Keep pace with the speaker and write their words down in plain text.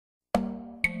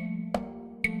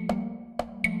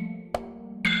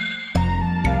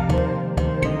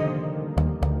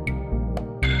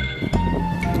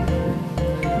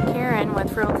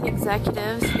with Realty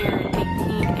Executives here at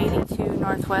 1882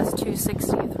 Northwest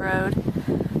 260th Road.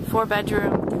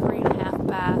 4-bedroom, 3.5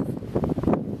 bath,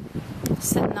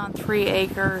 sitting on 3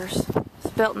 acres.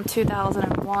 It's built in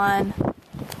 2001.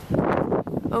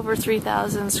 Over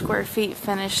 3,000 square feet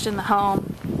finished in the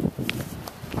home.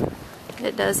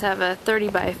 It does have a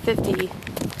 30x50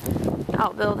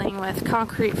 outbuilding with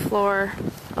concrete floor,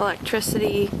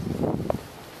 electricity,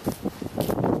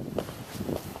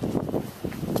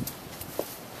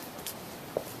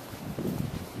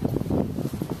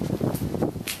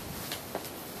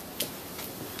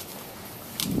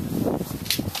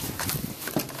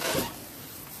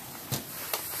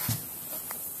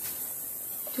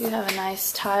 you have a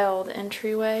nice tiled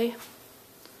entryway.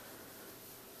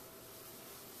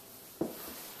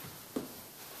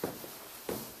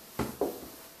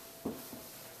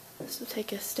 This will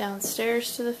take us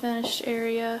downstairs to the finished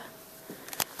area.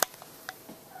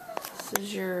 This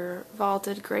is your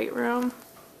vaulted great room,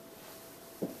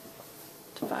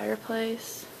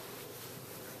 fireplace.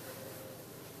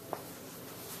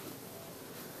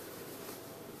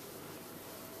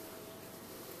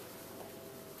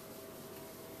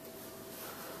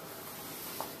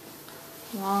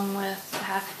 Along with the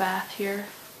half bath here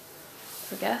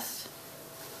for guests.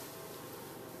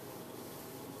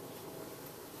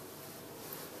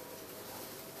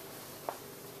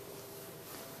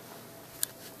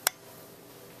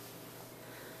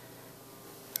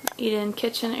 Eat-in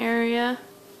kitchen area,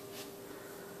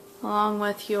 along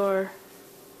with your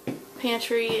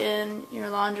pantry and your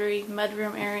laundry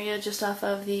mudroom area just off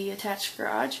of the attached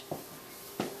garage.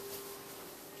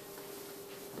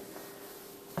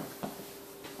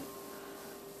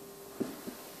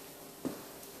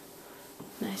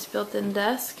 Nice built-in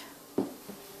desk.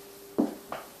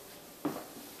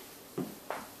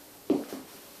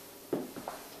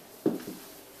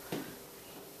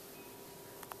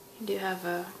 You do have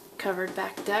a covered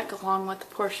back deck along with the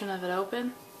portion of it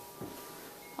open.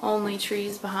 Only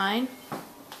trees behind.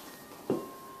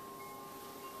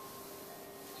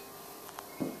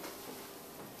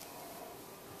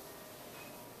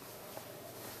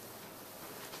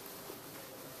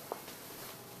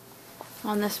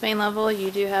 On this main level you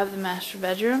do have the master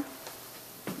bedroom.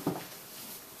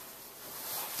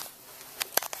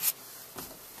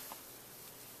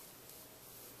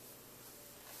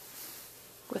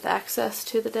 With access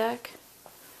to the deck.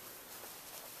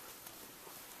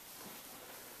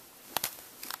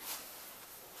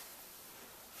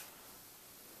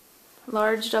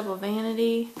 Large double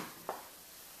vanity,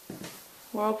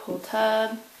 whirlpool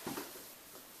tub,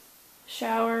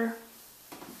 shower,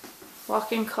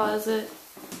 walk-in closet,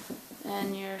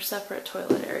 and your separate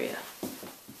toilet area.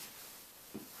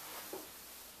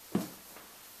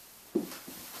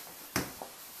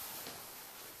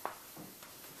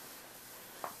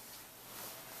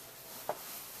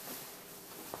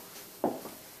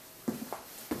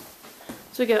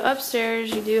 So we go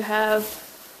upstairs, you do have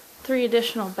 3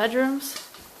 additional bedrooms.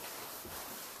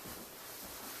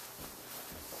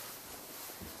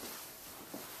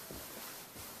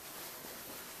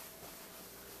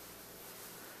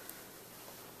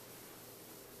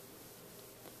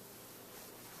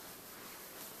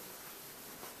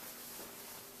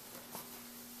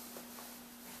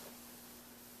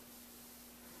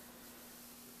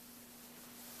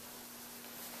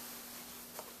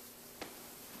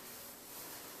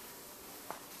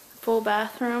 Full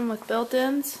bathroom with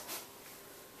built-ins.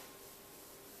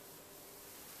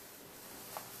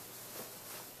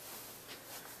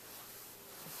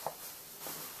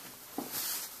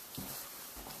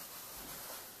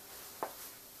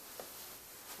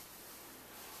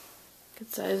 Good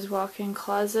sized walk-in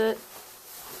closet.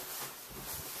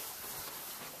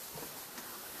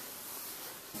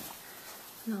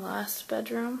 And the last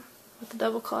bedroom with the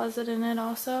double closet in it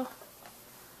also.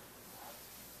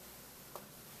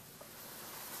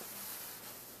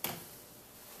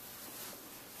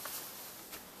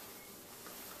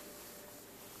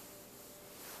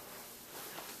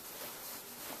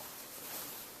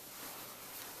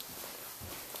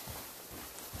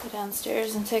 Go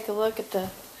downstairs and take a look at the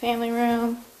family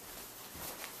room,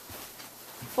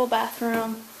 full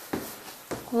bathroom,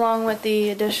 along with the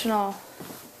additional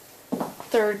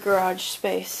 3rd garage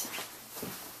space.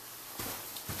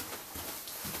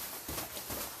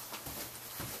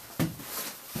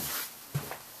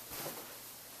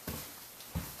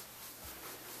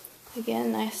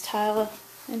 Again, nice tile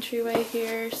entryway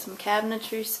here, some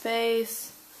cabinetry space.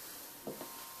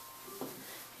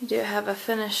 You do have a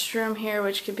finished room here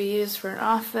which could be used for an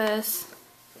office.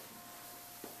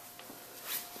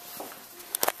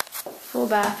 Full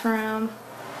bathroom.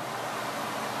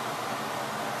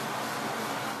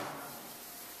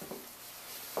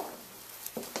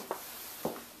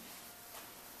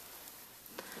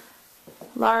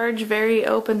 Large, very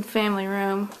open family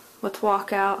room with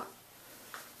walkout.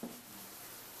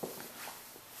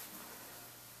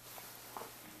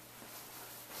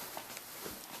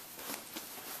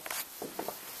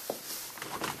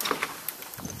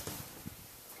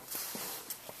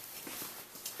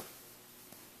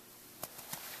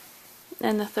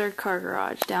 And the third car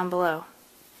garage down below.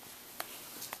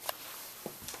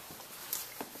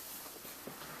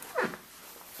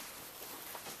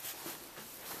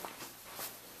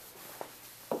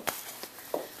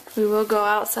 We will go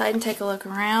outside and take a look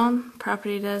around.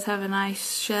 Property does have a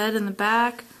nice shed in the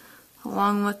back,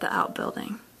 along with the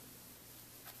outbuilding.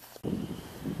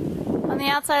 On the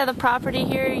outside of the property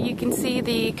here, you can see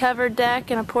the covered deck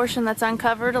and a portion that's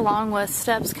uncovered, along with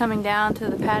steps coming down to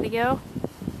the patio.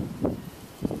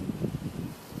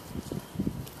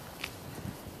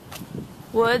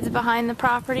 Woods behind the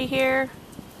property here,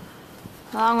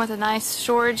 along with a nice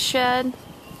storage shed.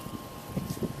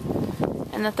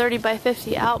 And the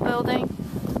 30x50 outbuilding.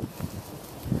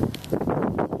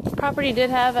 The property did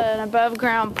have an above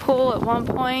ground pool at one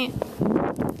point,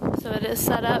 so it is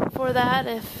set up for that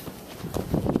if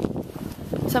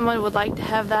someone would like to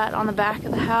have that on the back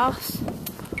of the house.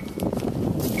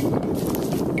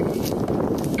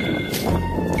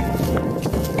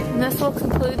 And this will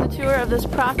conclude the tour of this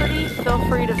property. Feel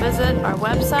free to visit our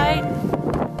website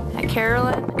at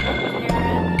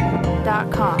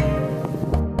carolynandkaren.com.